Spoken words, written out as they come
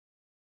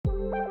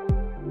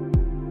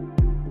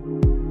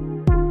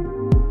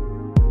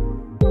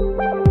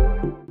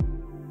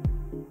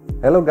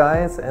Hello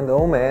guys and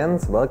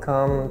omens,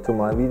 welcome to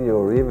my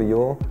video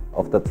review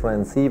of the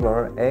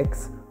transceiver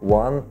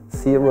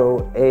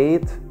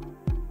X-108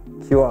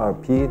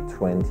 QRP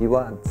 20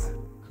 watts.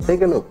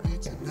 Take a look.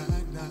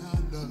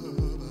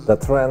 The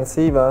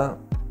transceiver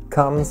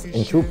comes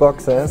in two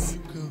boxes,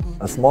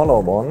 a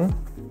smaller one.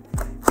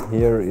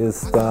 Here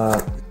is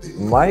the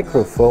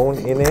microphone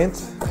in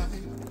it.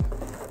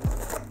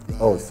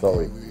 Oh,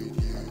 sorry.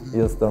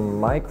 Here's the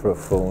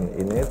microphone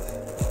in it.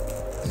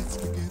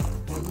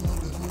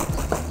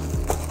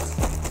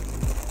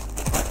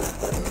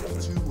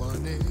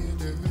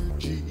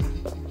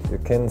 You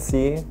can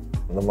see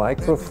the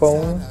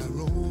microphone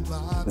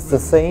is the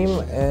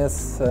same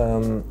as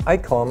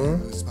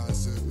ICOM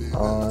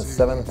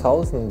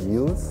 7000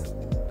 views.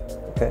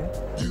 Okay.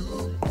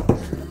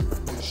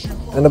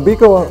 And a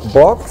bigger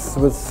box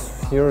with,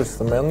 here is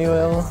the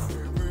manual,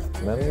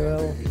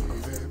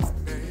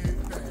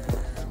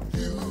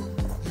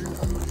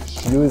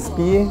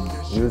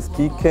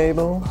 USB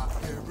cable,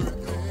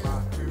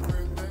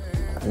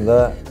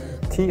 the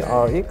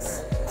TRX,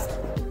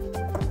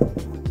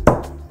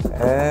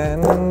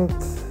 and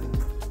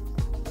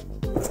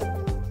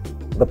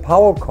the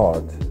power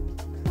cord,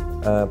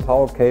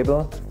 power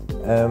cable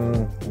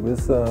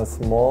with a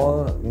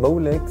small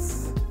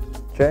Molex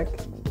jack.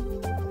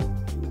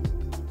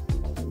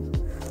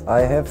 I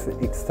have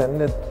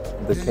extended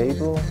the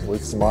cable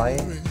with my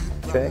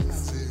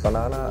jacks,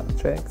 banana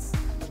jacks.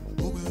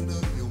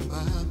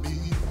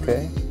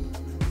 Okay.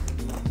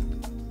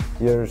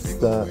 Here's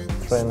the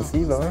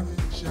transceiver.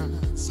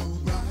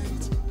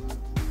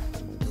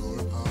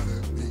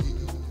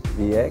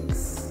 The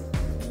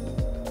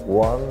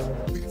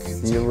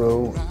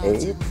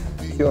X-108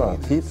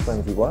 QRP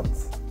 20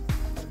 watts,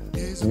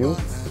 mute,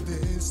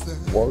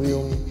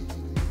 volume,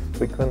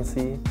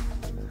 frequency,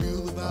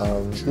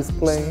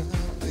 display,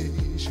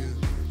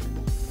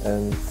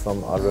 and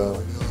some other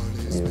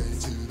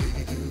mute.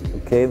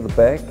 Okay, the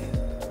back,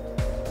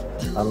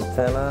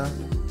 antenna,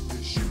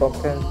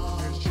 socket,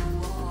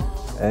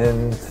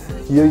 and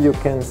here you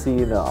can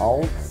see the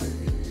outs,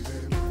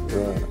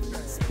 the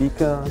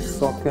speaker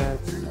socket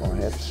or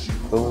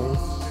headphones,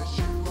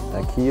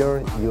 like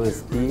here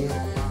USB,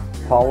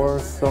 power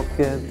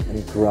socket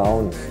and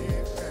ground.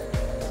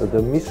 So the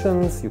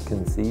emissions you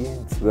can see,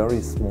 it's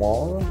very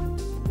small,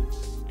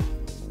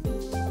 a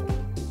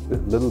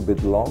little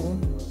bit long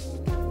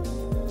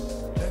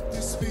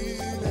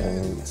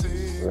and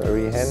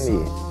very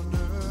handy.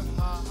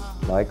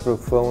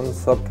 Microphone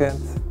socket.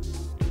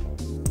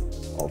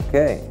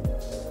 Okay,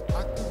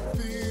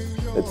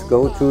 let's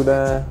go to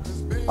the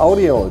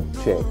audio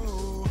check.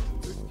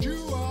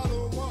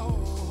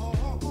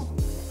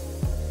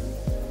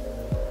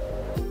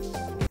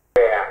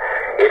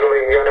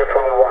 Italy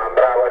Uniform 1,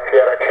 Bravo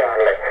Sierra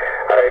Charlie,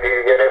 Radio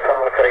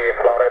Uniform 3,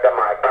 Florida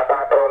Mike,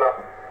 Papa Bruno.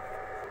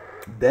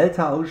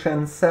 Delta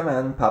Ocean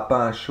 7,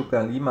 Papa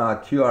Sugar Lima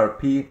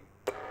QRP.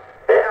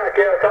 Yeah,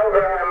 Kyoto,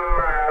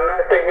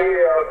 nice to hear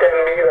you on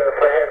 10 meters.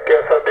 I had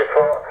Kyoto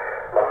before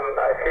on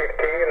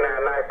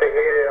 15, nice to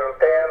hear you on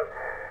 10.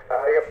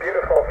 Your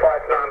beautiful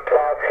 5-9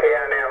 plots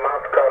here near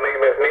Moscow,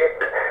 name is Nick.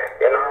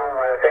 You know,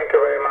 thank you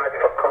very much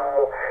for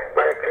call.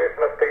 Merry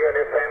Christmas to you and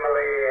your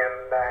family,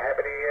 and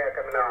Happy New Year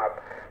coming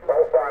up.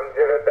 Both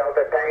 10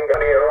 Delta Tango,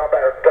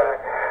 Robert.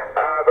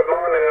 Good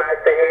morning,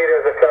 nice to hear you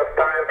the first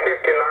time.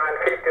 59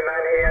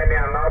 here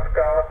near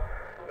Moscow.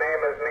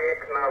 Name is Nick,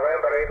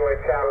 November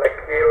 8 Charlie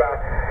Kila.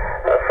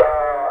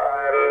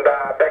 And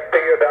back to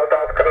you, Delta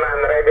Oscar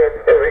 9, Radio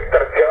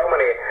Victor,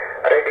 Germany.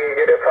 Radio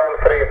Uniform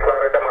 3,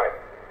 Florida Mike.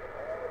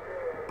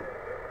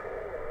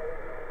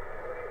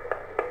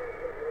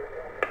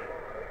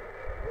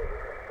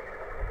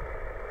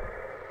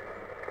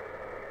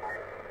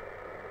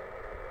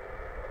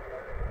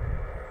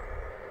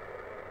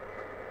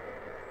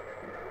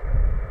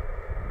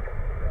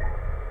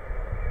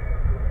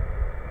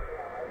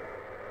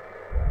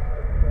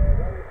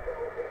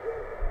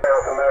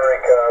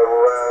 America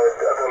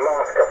the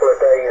last couple of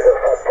days of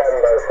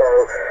September, so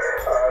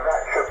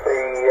that should be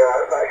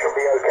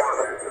okay.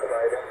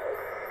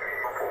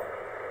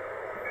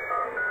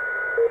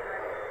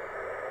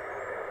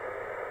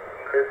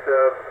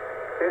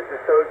 This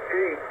is so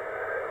cheap.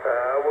 I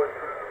was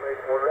trying to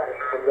make more.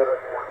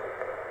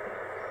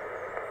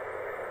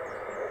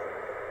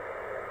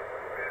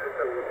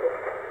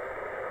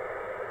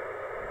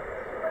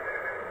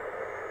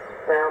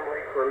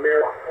 Family for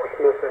Merry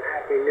Christmas and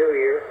Happy New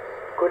Year.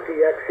 Put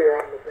the X here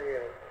on the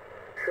band.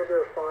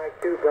 Sugar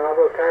 52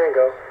 Bravo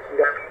Tango.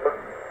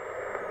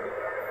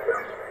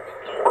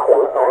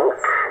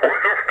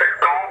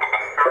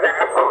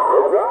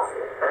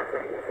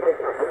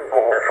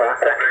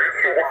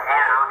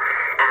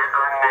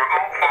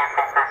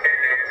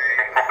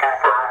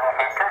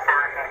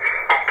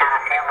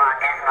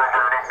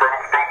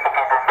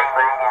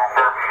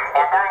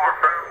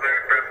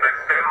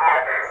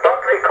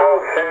 Don't recall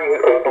seeing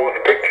those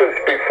pictures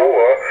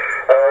before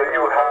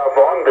you have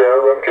on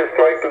there. I'm just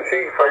trying to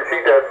see if I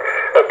see that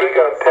a big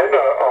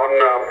antenna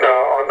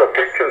on the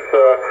pictures.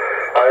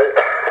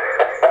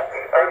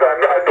 And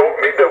I don't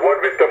mean the one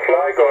with the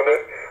flag on it.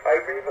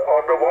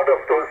 on one of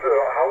those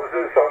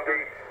houses on the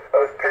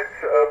pits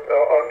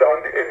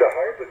in the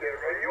harbor there.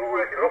 Are you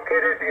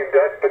located in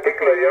that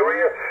particular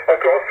area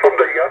across from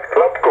the yacht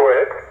club? Go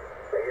ahead.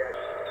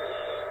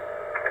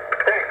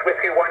 Thanks.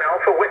 Whiskey 1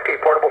 Alpha, Whiskey,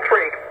 Portable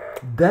 3.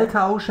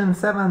 Delta Ocean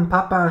 7,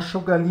 Papa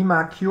Sugar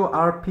Lima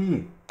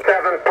QRP.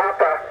 7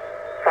 Papa,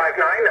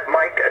 5-9,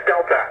 Mike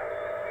Delta.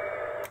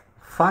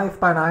 5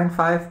 by 9,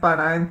 5 by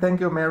 9. Thank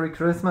you. Merry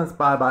Christmas.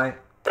 Bye bye.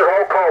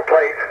 Roll call,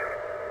 please.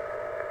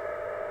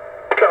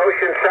 Delta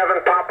Ocean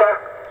 7 Papa.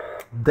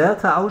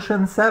 Delta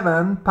Ocean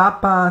 7,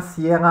 Papa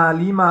Sierra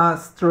Lima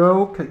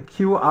stroke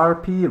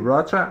QRP.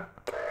 Roger.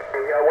 Wait a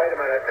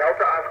minute.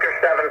 Delta Oscar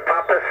 7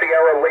 Papa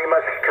Sierra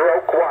Lima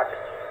stroke what?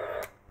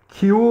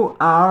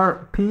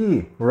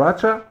 QRP.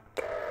 Roger.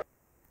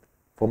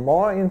 For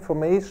more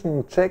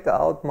information, check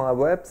out my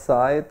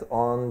website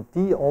on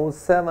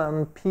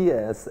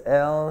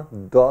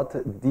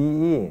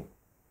do7psl.de.